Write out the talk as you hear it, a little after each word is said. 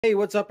Hey,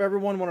 what's up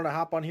everyone? Wanted to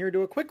hop on here,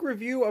 do a quick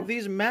review of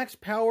these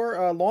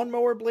Maxpower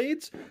lawnmower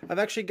blades. I've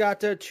actually got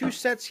two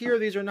sets here.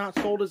 These are not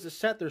sold as a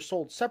set, they're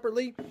sold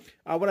separately.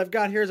 What I've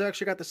got here is I've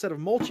actually got the set of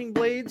mulching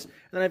blades, and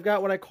then I've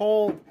got what I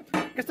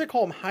guess they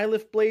call them high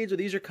lift blades, or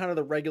these are kind of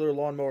the regular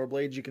lawnmower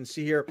blades you can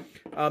see here.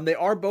 They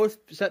are both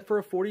set for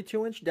a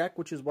 42-inch deck,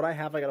 which is what I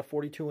have. I got a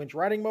 42-inch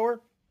riding mower.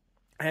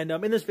 And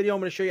in this video, I'm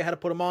going to show you how to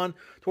put them on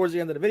towards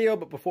the end of the video.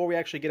 But before we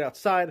actually get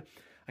outside,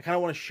 I kind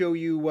of want to show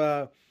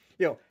you,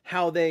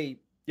 how they,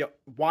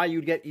 why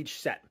you'd get each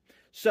set.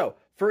 So,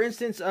 for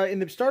instance, in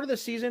the start of the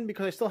season,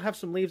 because I still have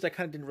some leaves, I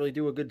kind of didn't really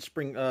do a good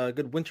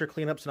good winter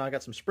cleanup, so now I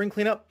got some spring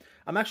cleanup.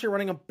 I'm actually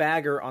running a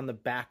bagger on the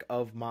back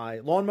of my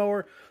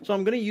lawnmower, so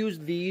I'm going to use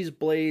these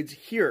blades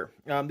here.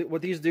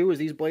 What these do is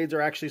these blades are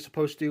actually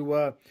supposed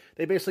to,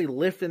 they basically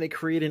lift and they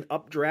create an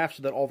updraft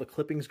so that all the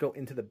clippings go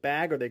into the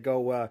bag, or they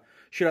go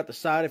shoot out the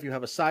side if you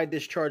have a side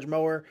discharge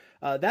mower.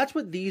 That's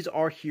what these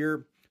are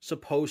here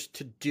supposed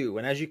to do.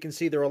 And as you can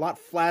see, they're a lot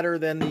flatter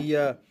than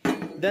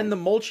the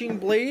mulching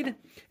blade.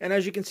 And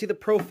as you can see, the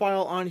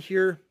profile on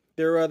here,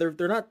 they're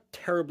not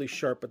terribly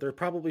sharp, but they're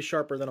probably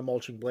sharper than a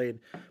mulching blade.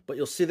 But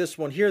you'll see this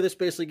one here. This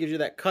basically gives you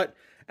that cut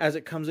as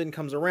it comes in,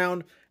 comes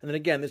around, and then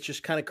again, this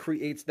just kind of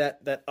creates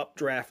that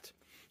updraft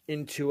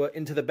into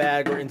the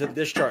bag or into the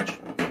discharge. So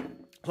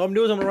what I'm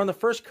doing is I'm gonna run the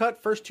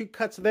first two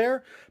cuts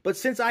there. But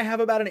since I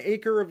have about an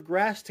acre of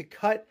grass to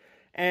cut,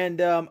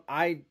 and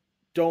I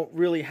don't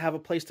really have a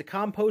place to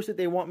compost it,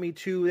 they want me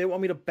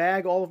to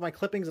bag all of my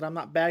clippings, and I'm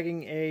not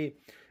bagging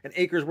an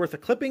acre's worth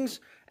of clippings.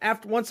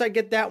 Once I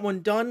get that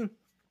one done,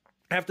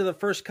 after the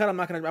first cut, I'm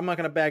not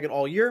gonna bag it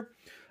all year.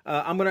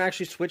 I'm gonna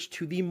actually switch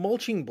to the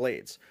mulching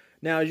blades.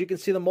 Now, as you can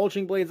see, the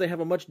mulching blades, they have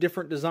a much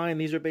different design.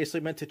 These are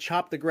basically meant to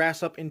chop the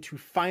grass up into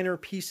finer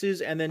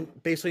pieces and then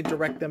basically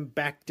direct them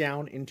back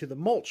down into the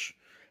mulch.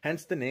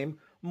 Hence the name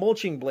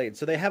mulching blades.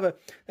 So they have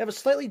a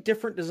slightly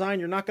different design.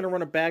 You're not gonna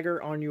run a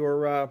bagger on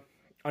your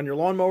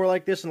lawnmower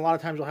like this, and a lot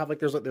of times you'll have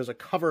there's a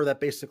cover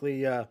that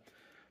basically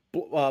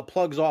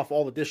plugs off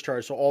all the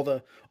discharge, so all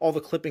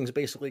the clippings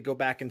basically go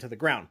back into the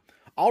ground.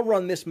 I'll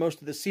run this most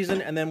of the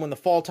season, and then when the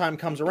fall time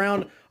comes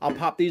around, I'll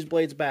pop these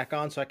blades back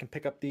on so I can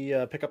pick up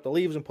the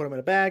leaves and put them in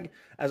a bag,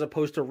 as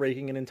opposed to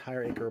raking an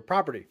entire acre of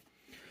property.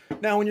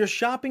 Now, when you're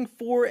shopping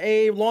for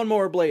a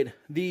lawnmower blade,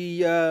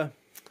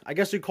 I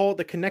guess you call it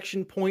the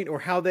connection point, or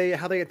how they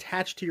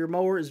attach to your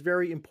mower, is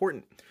very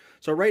important.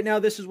 So right now,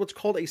 this is what's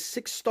called a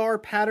 6-star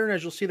pattern.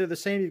 As you'll see, they're the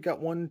same. You've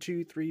got 1,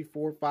 2, 3,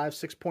 4, 5,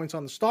 6 points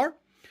on the star.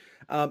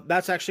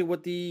 That's actually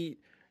what the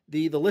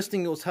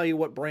listing will tell you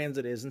what brands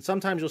it is. And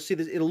sometimes you'll see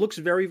this. It looks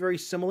very, very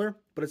similar,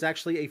 but it's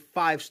actually a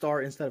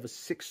 5-star instead of a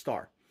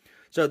 6-star.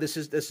 So this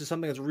is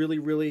something that's really,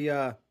 really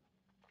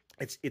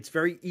it's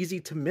very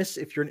easy to miss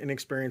if you're an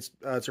inexperienced.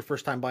 It's your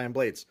first time buying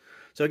blades.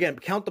 So again,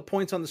 count the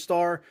points on the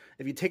star.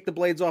 If you take the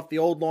blades off the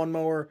old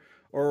lawnmower,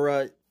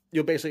 or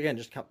you'll basically again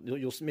just count.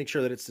 You'll make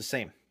sure that it's the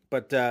same.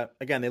 But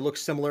again, they look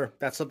similar.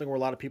 That's something where a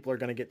lot of people are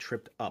going to get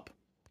tripped up.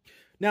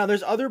 Now,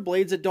 there's other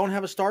blades that don't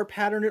have a star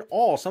pattern at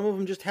all. Some of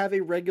them just have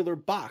a regular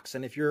box.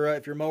 And if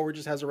your mower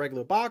just has a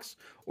regular box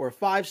or a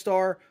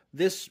 5-star,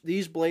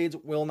 these blades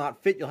will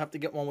not fit. You'll have to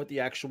get one with the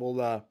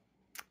actual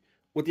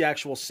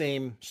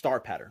same star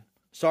pattern.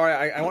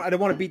 Sorry, I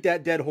don't want to beat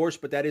that dead horse,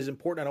 but that is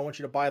important. I don't want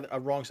you to buy a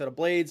wrong set of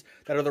blades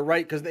that are the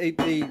right, because the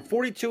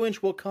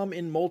 42-inch will come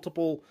in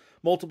multiple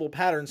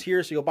patterns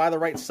here. So you'll buy the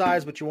right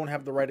size, but you won't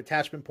have the right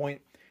attachment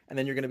point, and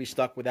then you're going to be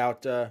stuck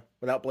without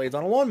blades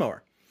on a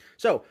lawnmower.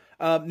 So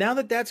now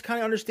that's kind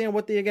of understand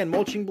what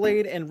mulching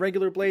blade and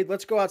regular blade,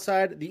 let's go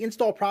outside. The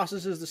install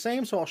process is the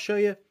same, so I'll show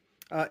you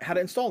how to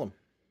install them.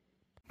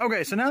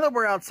 Okay, so now that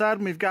we're outside,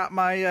 and we've got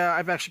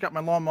I've actually got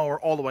my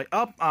lawnmower all the way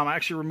up. I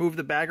actually removed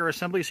the bagger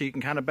assembly so you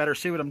can kind of better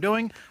see what I'm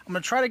doing. I'm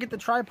going to try to get the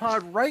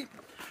tripod right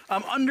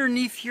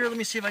underneath here. Let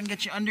me see if I can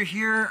get you under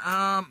here.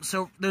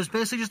 So there's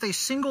basically just a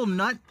single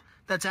nut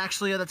that's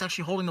actually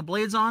holding the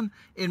blades on.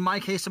 In my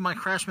case, in my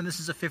Craftsman, this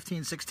is a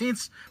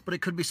 15/16, but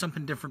it could be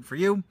something different for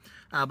you.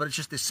 But it's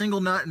just a single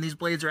nut, and these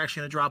blades are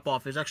actually going to drop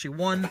off. There's actually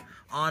one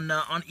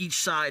on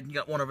each side. You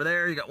got one over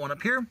there, you got one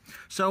up here.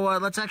 So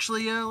let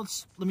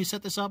me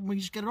set this up and we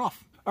can just get it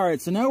off. All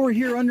right, so now we're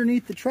here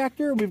underneath the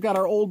tractor. We've got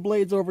our old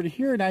blades over to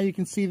here. Now you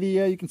can see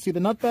the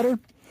nut better.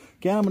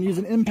 Again, I'm going to use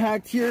an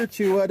impact here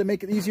to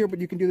make it easier, but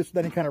you can do this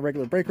with any kind of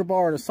regular breaker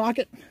bar and a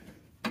socket.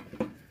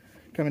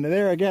 Come into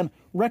there. Again,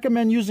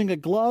 recommend using a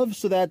glove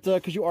so that,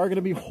 because you are going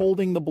to be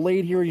holding the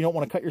blade here, you don't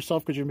want to cut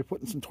yourself because you're going to be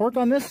putting some torque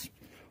on this.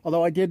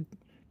 Although I did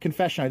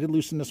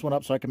loosen this one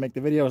up so I can make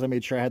the video, as I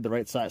made sure I had the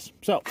right size.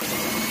 So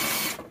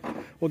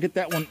we'll get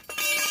that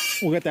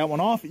one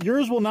off.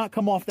 Yours will not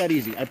come off that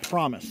easy, I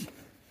promise.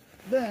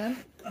 Then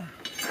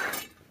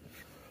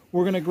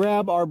we're going to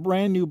grab our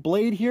brand new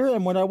blade here,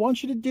 and what I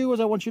want you to do is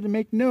I want you to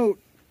make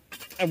note,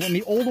 and when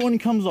the old one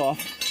comes off,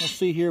 let's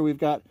see here, you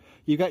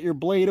got your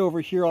blade over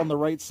here on the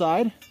right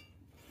side.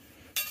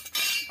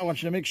 I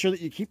want you to make sure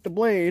that you keep the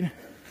blade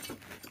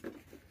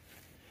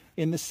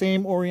in the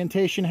same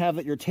orientation, have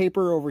that your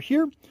taper over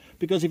here,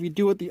 because if you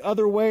do it the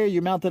other way,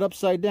 you mount it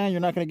upside down, you're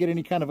not going to get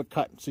any kind of a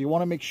cut. So you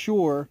want to make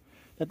sure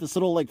that this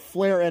little like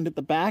flare end at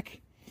the back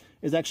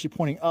is actually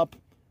pointing up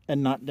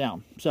and not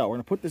down. So we're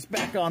gonna put this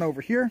back on over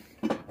here.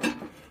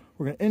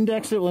 We're gonna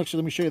index it. Well, actually,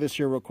 let me show you this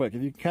here real quick.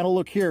 If you kind of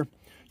look here,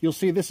 you'll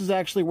see this is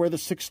actually where the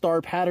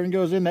 6-star pattern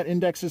goes in. That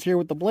index is here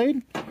with the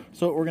blade.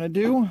 So what we're gonna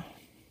do,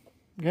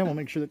 again, we'll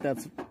make sure that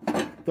that's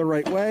the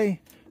right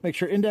way. Make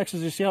sure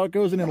indexes, you see how it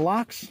goes in and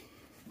locks.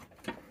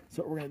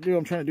 So what we're gonna do,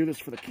 I'm trying to do this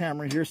for the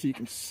camera here so you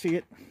can see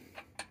it.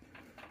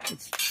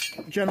 It's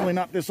generally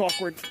not this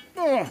awkward,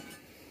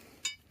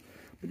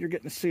 but you're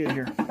getting to see it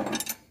here. All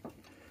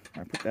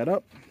right, put that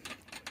up,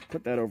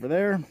 put that over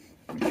there.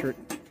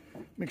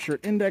 Make sure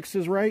it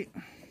indexes right.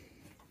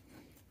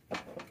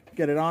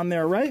 Get it on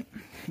there right.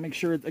 Make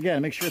sure it's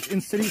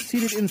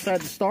seated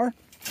inside the star.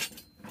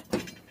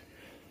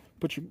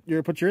 Put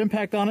your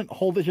impact on it.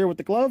 Hold it here with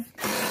the glove.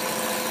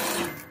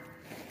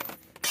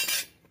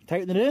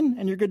 Tighten it in,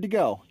 and you're good to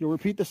go. You'll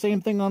repeat the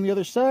same thing on the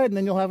other side, and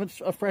then you'll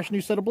have a fresh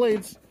new set of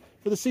blades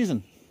for the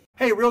season.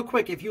 Hey, real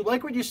quick, if you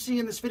like what you see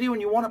in this video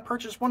and you want to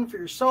purchase one for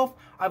yourself,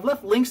 I've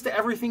left links to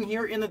everything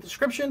here in the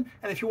description.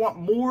 And if you want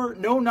more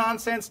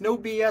no-nonsense, no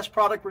BS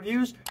product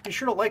reviews, be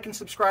sure to like and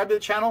subscribe to the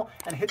channel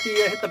and hit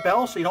the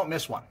bell so you don't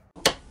miss one.